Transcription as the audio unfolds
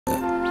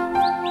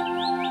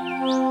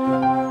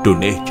to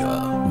nature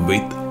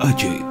with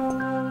Ajit.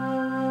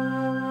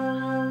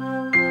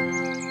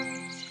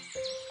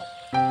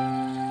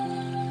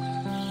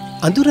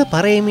 අඳුර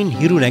පරයමින්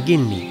හිරු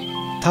නැගින්නේ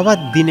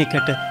තවත්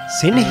දිනකට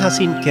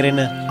සෙනෙහසින්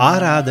කෙරෙන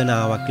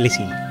ආරාධනාවක්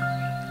ලෙසින්.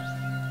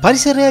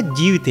 පරිසරයක්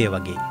ජීවිතය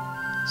වගේ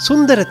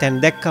සුන්දර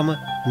තැන් දැක්කම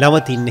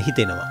නවතින්න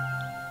හිතෙනවා.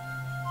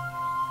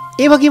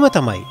 ඒ වගේම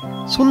තමයි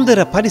සුන්දර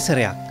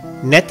පරිසරයක්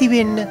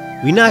නැතිවෙන්න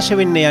විනාශ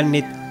වෙන්න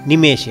යන්නෙත්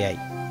නිමේෂයයි.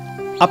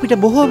 අපිට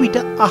බොහෝ විට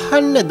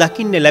අහන්න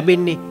දකින්න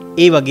ලැබෙන්නේ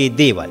ඒ වගේ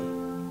දේවල්.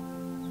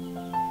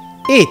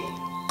 ඒත්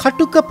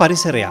කටුක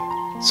පරිසරයක්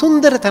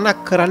සුන්දර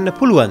තැනක් කරන්න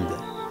පුළුවන්ද?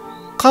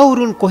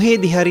 කවුරුන්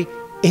කොහේදි හරි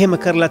එහෙම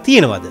කරලා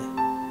තියෙනවද?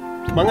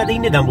 මම අද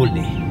ඉන්නේ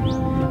දඹුල්ලේ.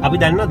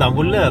 අපි දන්නවා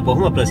දඹුල්ල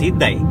බොහොම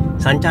ප්‍රසිද්ධයි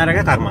සංචාරක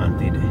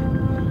කර්මාන්තයට.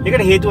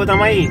 ඒකට හේතුව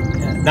තමයි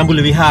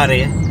දඹුල්ල විහාරය,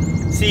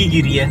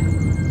 සීගිරිය,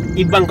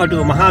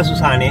 ඉබ්බන්කටුව මහා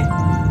සුසානේ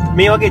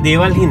මේ වගේ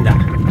දේවල් හින්දා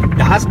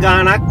දහස්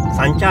ගාණක්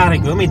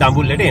සංචාරකයෝ මේ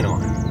දඹුල්ලට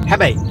එනවා.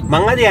 හැබැයි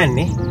මම අද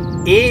යන්නේ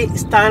ඒ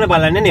ස්ථාන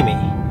බලන්න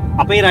නෙමෙයි.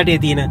 අපේ රටේ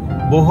තියෙන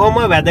බොහොම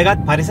වැදගත්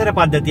පරිසර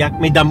පද්ධතියක්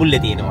මේ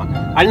දඹුල්ලේ තියෙනවා.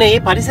 අන්න ඒ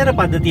පරිසර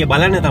පද්ධතිය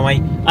බලන්න තමයි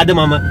අද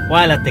මම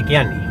ඔයාලත් එක්ක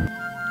යන්නේ.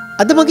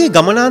 අද මගේ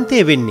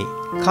ගමනාන්තය වෙන්නේ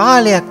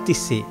කාලයක්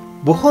තිස්සේ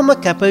බොහොම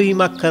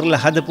කැපවීමක්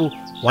කරලා හදපු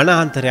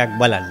වනාන්තරයක්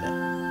බලන්න.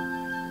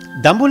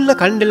 දඹුල්ල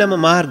කණ්ඩලම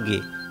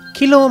මාර්ගයේ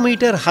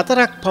කිලෝමීටර්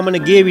 4ක්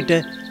පමණ ගිය විට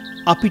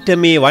අපිට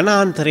මේ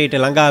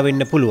වනාන්තරයට ළඟා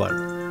වෙන්න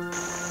පුළුවන්.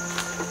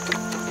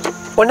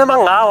 ඔන්න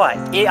මං ආවා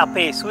ඒ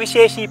අපේ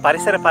සුවිශේෂී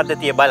පරිසර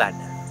පද්ධතිය බලන්න.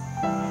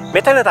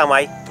 මෙතන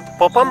තමයි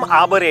Popham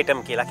Arboretum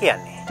කියලා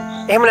කියන්නේ.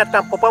 එහෙම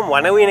නැත්නම් Popham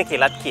වන උයන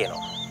කියලාත්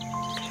කියනවා.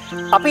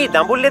 අපි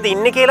දඹුල්ලේද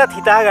ඉන්නේ කියලාත්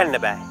හිතා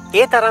ගන්න බෑ.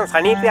 ඒ තරම්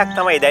සනීපයක්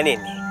තමයි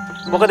දැනෙන්නේ.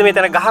 මොකද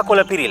මෙතන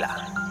ගහකොළ පිරීලා.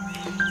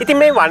 ඉතින්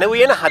මේ වන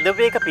උයන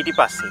හදවේක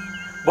පිටිපස්සේ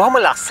බොහොම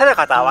ලස්සන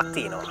කතාවක්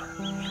තියෙනවා.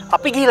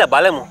 අපි ගිහිල්ලා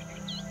බලමු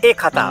ඒ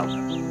කතාව.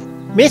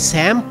 මේ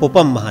සෑම්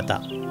Popham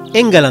මහතා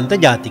එංගලන්ත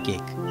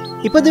ජාතිකයෙක්.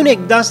 ඉපදුනේ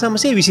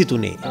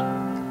 1923.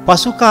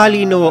 පසු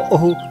කාලීනව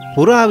ඔහු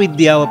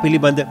පුරාවිද්‍යාව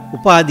පිළිබඳ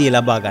උපාධිය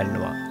ලබා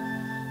ගන්නවා.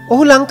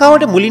 ඔහු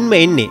ලංකාවට මුලින්ම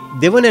එන්නේ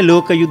දෙවන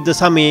ලෝක යුද්ධ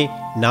සමයේ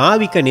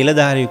නාවික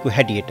නිලධාරියෙකු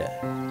හැටියට.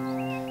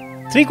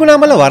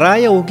 ත්‍රිකුණාමල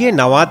වරාය ඔහුගේ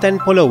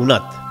නවාතැන් පොළ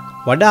වුණත්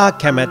වඩා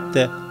කැමැත්ත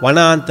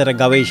වනාන්තර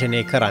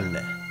ගවේෂණය කරන්න.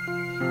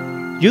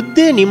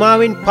 යුද්ධයේ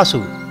නිමාවෙන්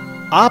පසු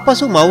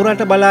ආපසු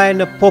මවුරට බලා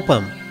යන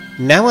Popham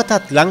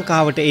නැවතත්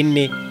ලංකාවට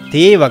එන්නේ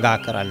තේ වගා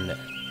කරන්න.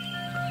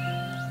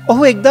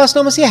 ඔහු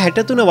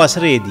 1963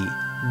 වසරේදී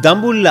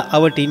දඹුල්ල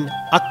අවටින්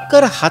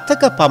අක්කර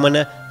 7ක පමණ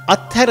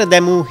අත්හැර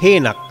දැමූ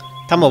හේනක්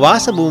තම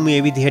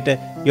වාසභූමියේ විදිහට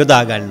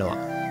යොදා ගන්නවා.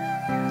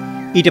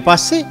 ඊට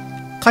පස්සේ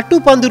කටු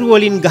පඳුරු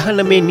වලින් ගහන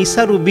මේ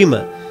නිසරු බිම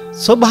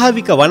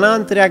ස්වභාවික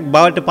වනාන්තරයක්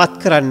බවට පත්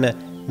කරන්න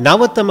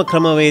නවතම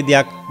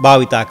ක්‍රමවේදයක්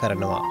භාවිතා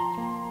කරනවා.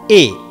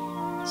 ඒ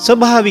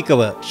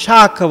ස්වභාවිකව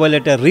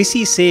ශාකවලට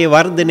රිසිසේ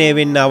වර්ධනය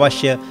වෙන්න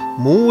අවශ්‍ය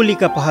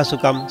මූලික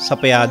පහසුකම්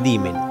සපයා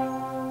දීමෙන්.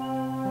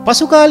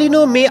 පසු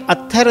කාලිනෝ මේ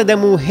අත්හැර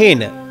දැමූ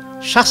හේන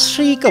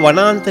ශාස්ත්‍රීය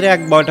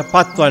වනාන්තරයක් බවට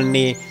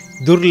පත්වන්නේ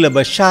දුර්ලභ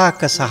ශාක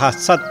සහ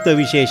සත්ත්ව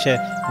විශේෂ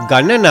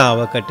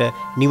ගණනාවකට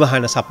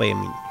නිවහන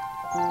සපයමින්.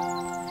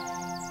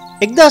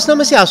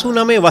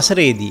 1989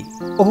 වසරේදී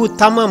ඔහු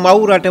තම මව්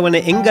රට වන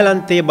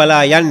එංගලන්තයේ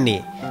බලා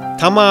යන්නේ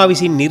තමා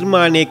විසින්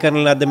නිර්මාණය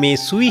කරන ලද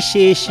මේ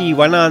සුවිශේෂී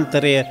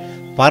වනාන්තරය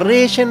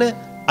පර්යේෂණ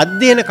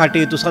අධ්‍යයන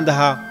කටයුතු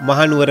සඳහා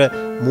මහනුවර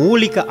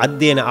මූලික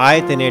අධ්‍යයන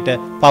ආයතනයට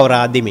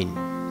පවරා දෙමින්.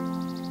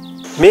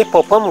 මේ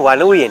Popham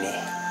වන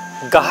උයනේ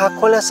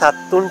ගහකොළ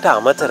සත්තුන්ට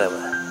අමතරව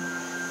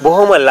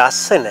බොහොම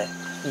ලස්සන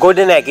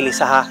ගොඩනැගිලි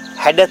සහ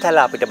හැඩතල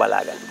අපිට බලා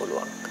ගන්න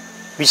පුළුවන්.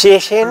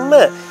 විශේෂයෙන්ම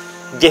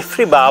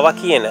ජෙෆ්රි බාවා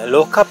කියන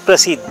ලෝක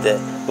ප්‍රසිද්ධ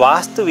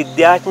වාස්තු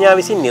විද්‍යාඥයා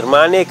විසින්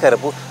නිර්මාණය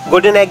කරපු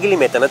ගොඩනැගිලි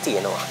මෙතන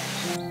තියෙනවා.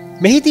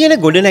 මෙහි තියෙන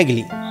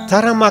ගොඩනැගිලි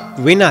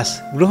තරමක් වෙනස්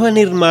ගෘහ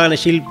නිර්මාණ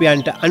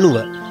ශිල්පයන්ට අනුව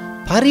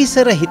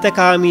පරිසර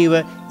හිතකාමීව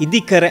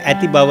ඉදිකර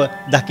ඇති බව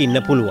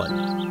දකින්න පුළුවන්.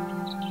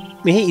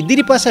 මෙහි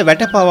ඉදිරිපස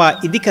වැටපවා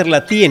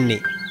ඉදිකරලා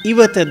තියෙන්නේ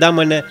ඉවත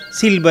දමන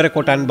සිල්බර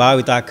කොටන්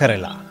භාවිතා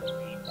කරලා.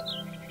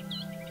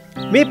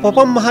 මේ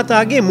Popham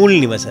මහතාගේ මුල්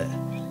නිවස.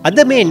 අද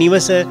මේ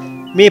නිවස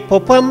මේ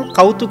Popham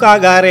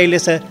කෞතුකාගාරය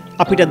ලෙස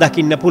අපිට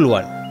දකින්න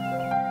පුළුවන්.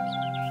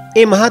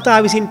 ඒ මහතා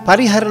විසින්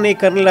පරිහරණය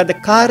කරන ලද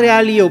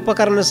කාර්යාලීය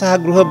උපකරණ සහ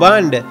ගෘහ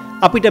භාණ්ඩ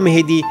අපිට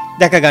මෙහිදී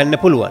දැක ගන්න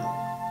පුළුවන්.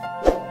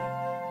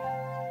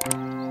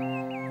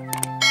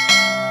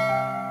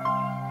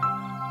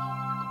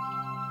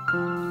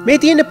 මේ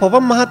තියෙන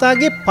Popham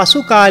මහතාගේ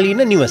පසු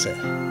කාලීන නිවස.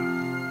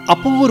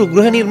 අපූරු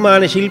ගෘහ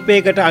නිර්මාණ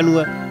ශිල්පයකට අනුව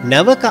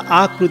නවක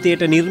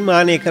ආකෘතියට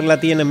නිර්මාණය කරලා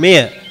තියෙන මෙය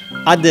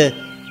අද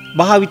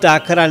භාවිතා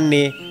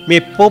කරන්නේ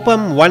මේ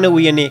Popham වන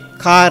උයනේ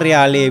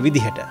කාර්යාලයේ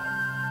විදිහට.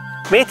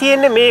 මේ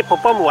තියෙන්නේ මේ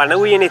Popham වන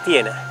උයනේ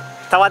තියෙන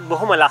තවත්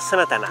බොහොම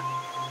ලස්සන තැනක්.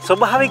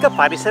 ස්වභාවික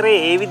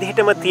පරිසරයේ ඒ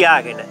විදිහටම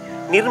තියාගෙන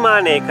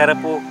නිර්මාණය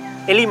කරපු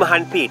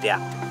එලිමහන්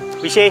පීඨයක්.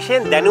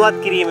 විශේෂයෙන්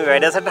දැනුවත් කිරීමේ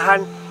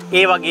වැඩසටහන්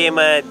ඒ වගේම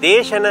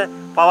දේශන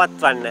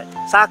පවත්වන්න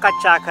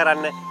සාකච්ඡා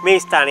කරන්න මේ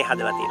ස්ථානේ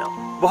හදලා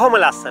තිනවා. බොහොම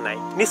ලස්සනයි,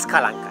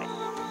 නිස්කලංකයි.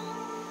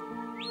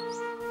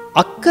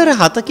 අක්කර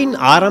 7කින්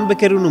ආරම්භ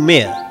කෙරුණු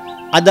මෙය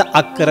අද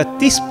අක්කර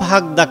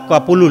 35ක්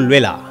දක්වා පුළුල්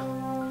වෙලා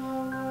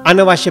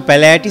අනවශ්‍ය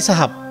පැලෑටි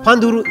සහ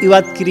පඳුරු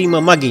ඉවත් කිරීම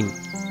මගින්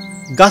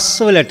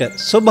ගස්වලට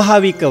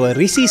ස්වභාවිකව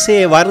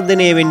රිසිසේ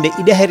වර්ධනය වෙන්න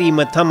ඉඩ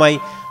හැරීම තමයි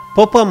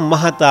පොපම්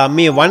මහතා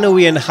මේ වන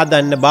උයන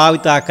හදන්න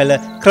භාවිතා කළ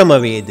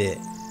ක්‍රමවේදය.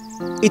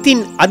 ඉතින්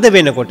අද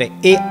වෙනකොට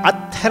ඒ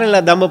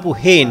අත්හැරලා දමපු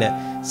හේන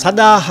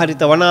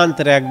සදාහරිත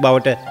වනාන්තරයක්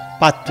බවට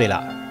පත්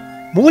වෙලා.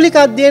 මූලික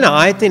අධ්‍යයන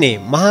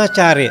ආයතනයේ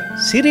මහාචාර්ය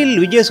සිරිල්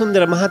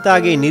විජයසුන්දර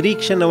මහතාගේ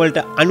නිරීක්ෂණවලට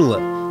අනුව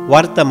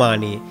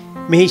වර්තමානයේ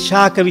මෙහි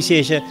ශාක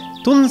විශේෂ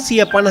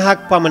 350ක්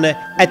පමණ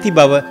ඇති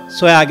බව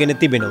සොයාගෙන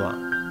තිබෙනවා.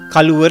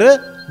 කළුවර,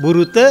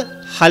 බුරුත,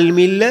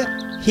 හල්මිල්ල,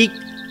 හික්,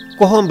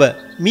 කොහොඹ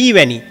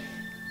මීවැනි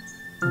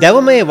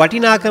දවමය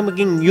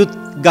වටිනාකමකින් යුත්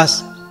ගස්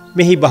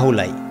මෙහි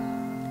බහුලයි.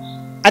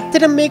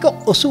 ඇත්තටම මේක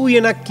ඔසු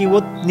උයනක්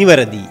කිව්වොත්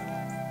නිවැරදියි.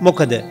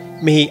 මොකද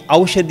මෙහි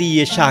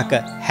ඖෂධීය ශාක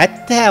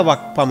 70ක්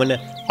පමණ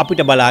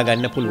අපිට බලා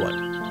ගන්න පුළුවන්.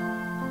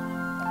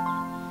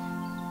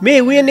 මේ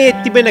උයනේ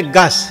තිබෙන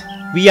ගස්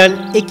වියන්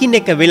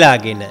එකිනෙක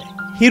වෙලාගෙන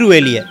හිරු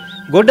එළිය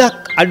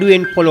ගොඩක්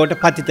අඩුවෙන් පොළොවට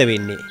පතිත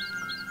වෙන්නේ.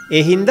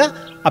 ඒ හින්දා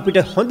අපිට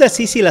හොඳ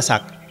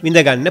සිසිලසක් විඳ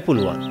ගන්න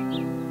පුළුවන්.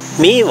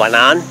 මේ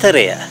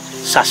වනාන්තරය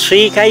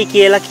ශාස්ත්‍රීයයි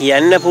කියලා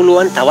කියන්න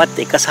පුළුවන්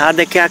තවත් එක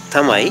සාධකයක්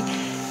තමයි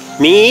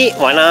මේ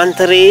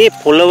වනාන්තරයේ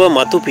පොළව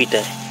මතු පිට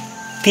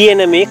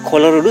තියෙන මේ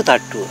කොළරොඩු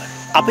තට්ටුව.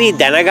 අපි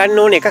දැනගන්න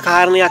ඕන එක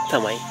කාරණයක්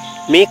තමයි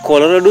මේ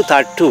කොළරොඩු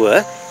තට්ටුව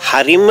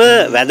හරිම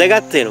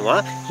වැදගත් වෙනවා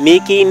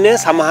මේකේ ඉන්න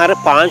සමහර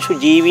පාංශු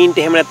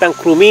ජීවීන්ට එහෙම නැත්නම්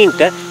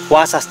කෘමීන්ට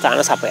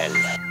වාසස්ථාන සපයන්න.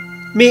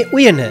 මේ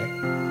උයන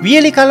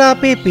වියලි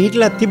කලාපයේ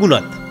පිහිටලා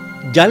තිබුණත්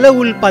ජල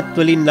උල්පත්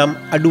වලින් නම්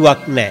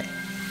අඩුවක් නැහැ.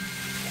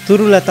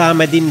 තුරුලතා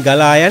මැදින්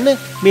ගලා යන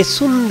මේ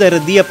සුන්දර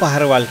දිය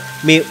පහරවල්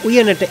මේ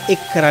උයනට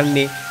එක්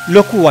කරන්නේ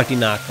ලොකු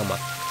වටිනාකමක්.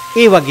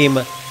 ඒ වගේම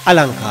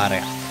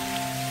අලංකාරයක්.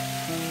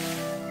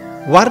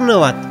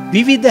 වර්ණවත්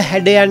විවිධ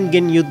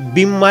හැඩයන්ගෙන් යුත්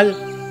බිම්මල්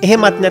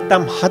එහෙමත්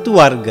නැත්නම් හතු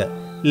වර්ග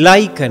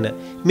ලයිකන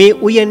මේ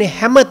උයනේ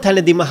හැම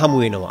තැනදීම හමු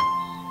වෙනවා.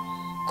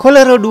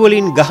 කොළරොඩු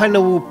වලින් ගහන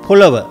වූ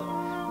පොළව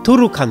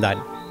තුරු කඳන්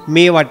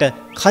මේවට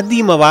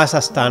කදීම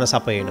වාසස්ථාන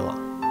සපයනවා.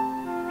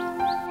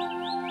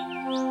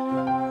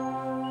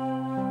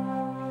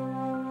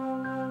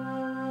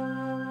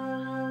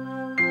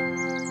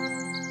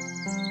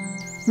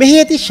 මෙහි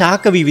ඇති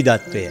ශාක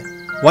විවිධත්වය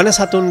වන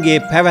සතුන්ගේ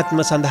පැවැත්ම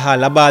සඳහා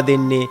ලබා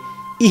දෙන්නේ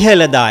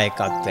ඉහළ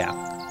දායකත්වයක්.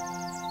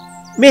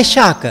 මේ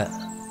ශාක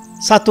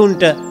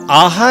සතුන්ට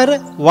ආහාර,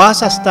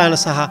 වාසස්ථාන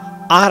සහ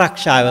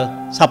ආරක්ෂාව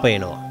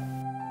සපයනවා.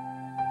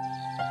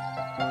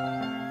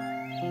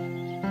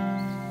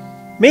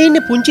 මේ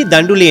ඉන්නේ පුංචි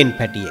දඬුලෙන්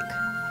පැටියෙක්.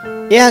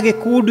 එයාගේ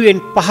කූඩුවෙන්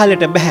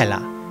පහළට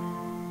බැහැලා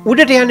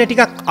උඩට යන්න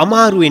ටිකක්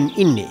අමාරුවෙන්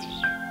ඉන්නේ.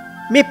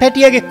 මේ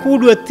පැටියාගේ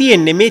කූඩුව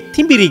තියෙන්නේ මේ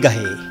තිඹිරි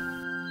ගහේ.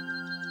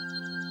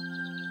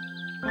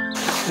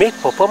 මේ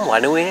පොපම්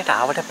වනවේනට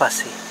ආවට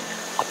පස්සේ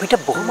අපිට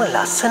බොහොම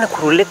ලස්සන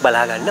කුරුල්ලෙක්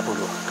බලා ගන්න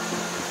පුළුවන්.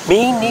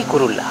 මේ ඉන්නේ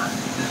කුරුල්ලා.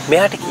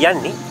 මෙයාට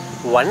කියන්නේ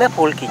වන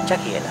පොල් කිච්චා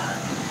කියලා.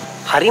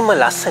 හරිම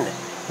ලස්සන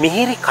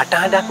මිහිරි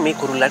කටහඬක් මේ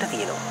කුරුල්ලාට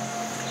තියෙනවා.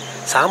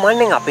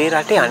 සාමාන්‍යයෙන් අපේ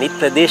රටේ අනිත්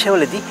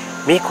ප්‍රදේශවලදී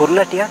මේ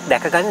කුරුල්ලා ටිකක්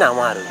දැක ගන්න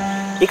අමාරුයි.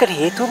 ඒකට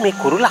හේතුව මේ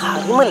කුරුල්ලා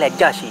හරිම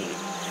ලැජ්ජාශීලී.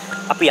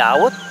 අපි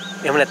ආවොත්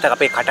එහෙම නැත්නම්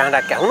අපේ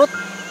කටහඬක් ඇහුනොත්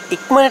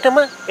ඉක්මනටම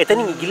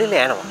එතනින්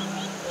ඉගිලලා යනවා.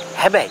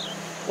 හැබැයි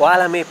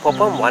ඔයාලා මේ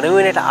පොපම්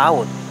වනවේනට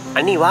ආවොත්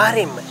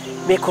අනිවාර්යයෙන්ම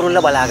මේ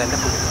කුරුල්ලා බලා ගන්න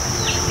පුළුවන්.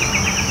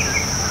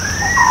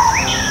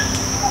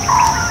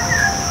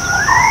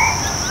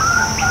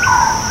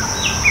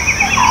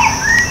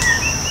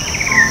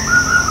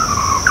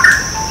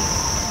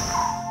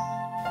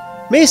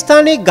 මේ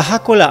ස්ථානයේ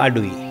ගහකොළ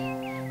අඩුයි.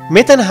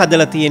 මෙතන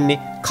හදලා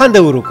තියෙන්නේ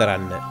කඳවුරු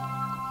කරන්න.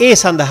 ඒ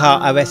සඳහා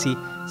අවැසි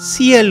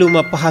සියලුම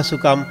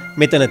පහසුකම්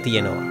මෙතන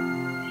තියෙනවා.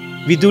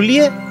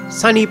 විදුලිය,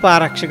 සනීප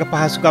ආරක්ෂක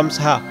පහසුකම්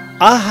සහ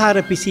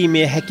ආහාර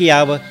පිසීමේ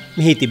හැකියාව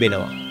මෙහි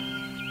තිබෙනවා.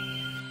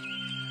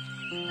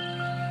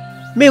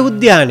 මේ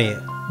උද්‍යානය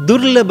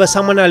දුර්ලභ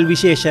සමනල්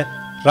විශේෂ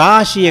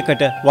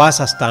රාශියකට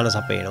වාසස්ථාන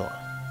සපයනවා.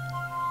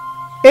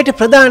 ඒට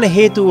ප්‍රධාන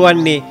හේතුව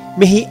වන්නේ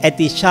මෙහි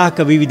ඇති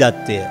ශාක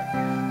විවිධත්වය.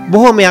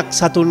 බොහොමයක්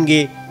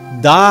සතුන්ගේ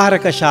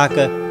දාරක ශාක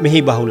මෙහි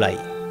බහුලයි.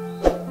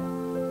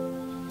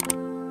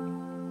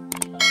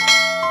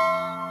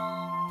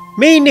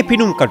 මේ ඉන්නේ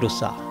පිනුම්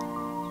කටුස්සා.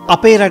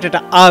 අපේ රටට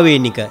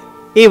ආවේනික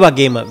ඒ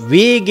වගේම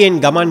වේගෙන්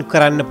ගමන්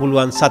කරන්න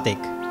පුළුවන්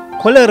සතෙක්.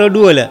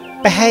 කොළරොඩු වල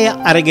පැහැය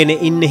අරගෙන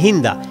ඉන්න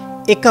හින්දා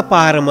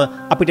එකපාරම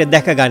අපිට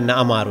දැක ගන්න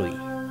අමාරුයි.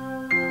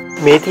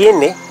 මේ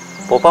තියෙන්නේ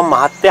පොපම්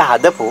මහත්තයා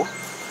හදපු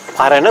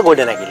පරණ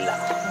ගොඩනැගිල්ල.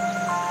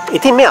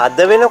 ඉතින් මේ අද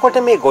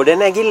වෙනකොට මේ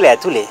ගොඩනැගිල්ල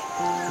ඇතුලේ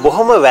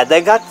බොහොම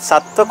වැදගත්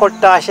සත්ව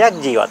කොට්ටාශයක්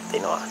ජීවත්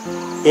වෙනවා.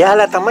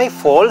 එයාලා තමයි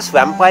ෆෝල්ස්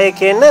වැම්පයර්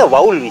කියන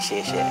වවුල්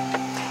විශේෂය.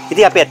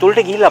 ඉතින් අපි ඇතුළට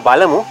ගිහිල්ලා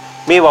බලමු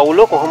මේ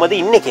වවුලෝ කොහොමද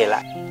ඉන්නේ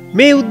කියලා.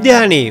 මේ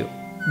උද්‍යානයේ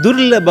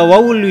දුර්ලභ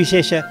වවුල්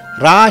විශේෂ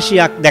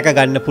රාශියක් දැක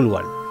ගන්න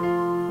පුළුවන්.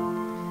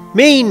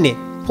 මේ ඉන්නේ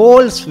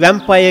ෆෝල්ස්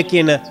වැම්පයර්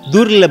කියන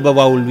දුර්ලභ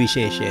වවුල්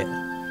විශේෂය.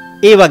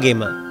 ඒ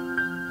වගේම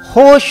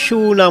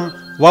හෝෂූ නම්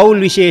වවුල්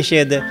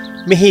විශේෂයද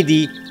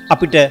මෙහිදී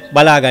අපිට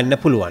බලා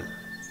ගන්න පුළුවන්.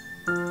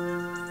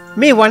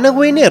 මේ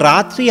වනගොයනේ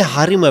රාත්‍රිය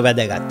හරිම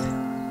වැදගත්.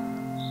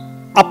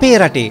 අපේ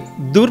රටේ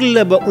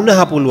දුර්ලභ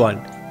උණහපුලුවන්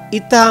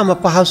ඉතාම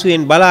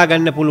පහසුවෙන්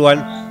බලාගන්න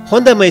පුළුවන්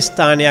හොඳම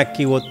ස්ථානයක්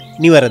කිව්වොත්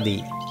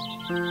නිවැරදියි.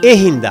 ඒ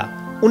හින්දා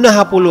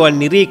උණහපුලුවන්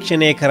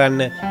නිරීක්ෂණය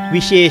කරන්න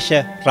විශේෂ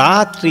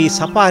රාත්‍රී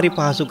සපාරි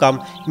පහසුකම්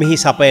මෙහි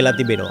සපයලා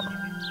තිබෙනවා.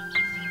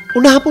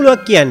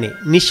 උණහපුලුවක් කියන්නේ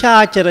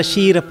නිශාචර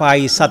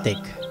ශීරපායි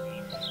සතෙක්.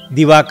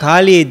 දිවා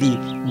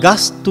කාලයේදී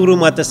ගස් තුරු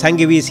මත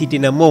සැඟවී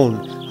සිටින මොවුන්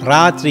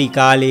රාත්‍රී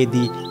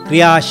කාලයේදී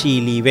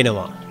ක්‍රියාශීලී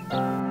වෙනවා.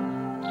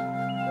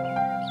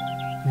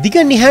 දිග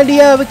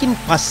නිහඬියාවකින්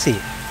පස්සේ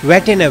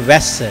වැටෙන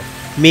වැස්ස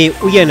මේ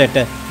උයනට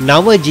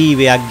නව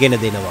ජීවයක් ගෙන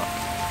දෙනවා.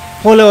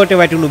 පොළොවට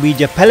වැටුණු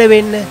බීජ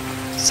පැලවෙන්න,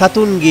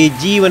 සතුන්ගේ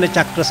ජීවන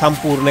චක්‍ර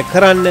සම්පූර්ණ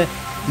කරන්න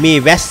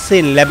මේ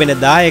වැස්සෙන් ලැබෙන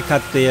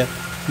දායකත්වය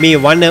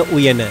මේ වන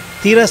උයන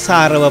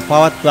තිරසාරව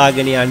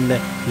පවත්වාගෙන යන්න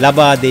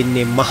ලබා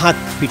දෙන්නේ මහත්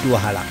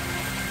පිටුවහලක්.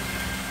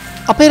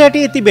 අපේ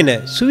රටේ තිබෙන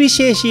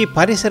සුවිශේෂී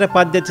පරිසර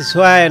පද්ධති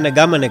සොයා යන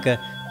ගමනක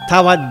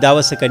තවත්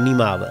දවසක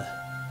නිමාව.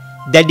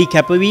 දැඩි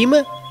කැපවීම,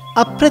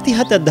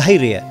 අප්‍රතිහත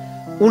ධෛර්යය,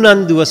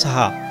 උනන්දුව සහ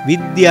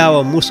විද්‍යාව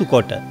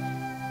මුසුකොට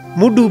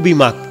මුඩු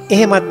බිමක්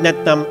එහෙමත්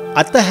නැත්නම්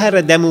අතහැර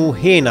දැමූ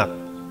හේනක්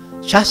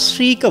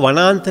ශාස්ත්‍රීක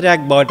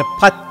වනාන්තරයක් බවට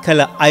පත්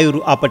කළ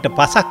අයුරු අපට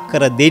පසක්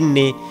කර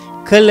දෙන්නේ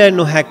කළ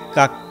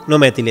නොහැක්කක්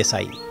නොමැති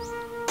ලෙසයි.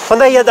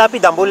 හොඳයි, අද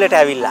අපි දඹුල්ලට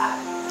ඇවිල්ලා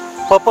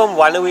පොපම්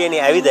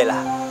වනවියනේ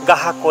ඇවිදලා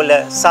ගහකොළ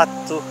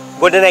සත්තු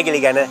ගොඩනැගිලි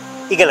ගැන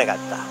ඉගෙන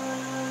ගත්තා.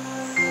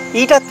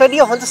 ඊටත්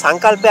වැඩිය හොඳ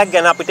සංකල්පයක්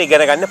ගැන අපිට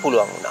ඉගෙන ගන්න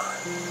පුළුවන් වුණා.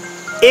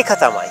 ඒක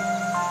තමයි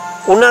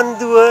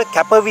උනන්දුව,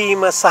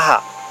 කැපවීම සහ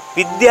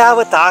විද්‍යාව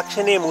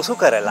තාක්ෂණය මුසු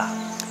කරලා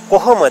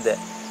කොහොමද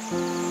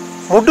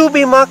මුඩු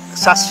බිමක්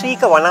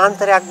ශාස්ත්‍රීය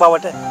වනාන්තරයක්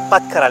බවට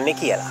පත් කරන්නේ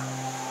කියලා.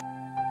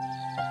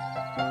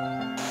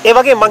 ඒ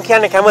වගේ මම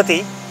කියන්න කැමති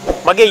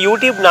මගේ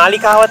YouTube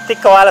නාලිකාවත්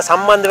එක්ක ඔයාලා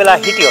සම්බන්ධ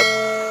වෙලා හිටියොත්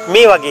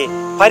මේ වගේ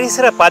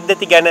පරිසර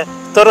පද්ධති ගැන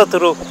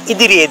තොරතුරු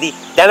ඉදිරියේදී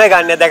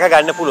දැනගන්න දැක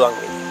ගන්න පුළුවන්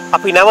වෙයි.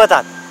 අපි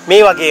නැවතත්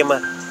මේ වගේම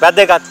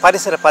වැදගත්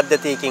පරිසර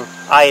පද්ධතියකින්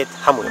ආයෙත්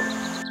හමු වෙමු.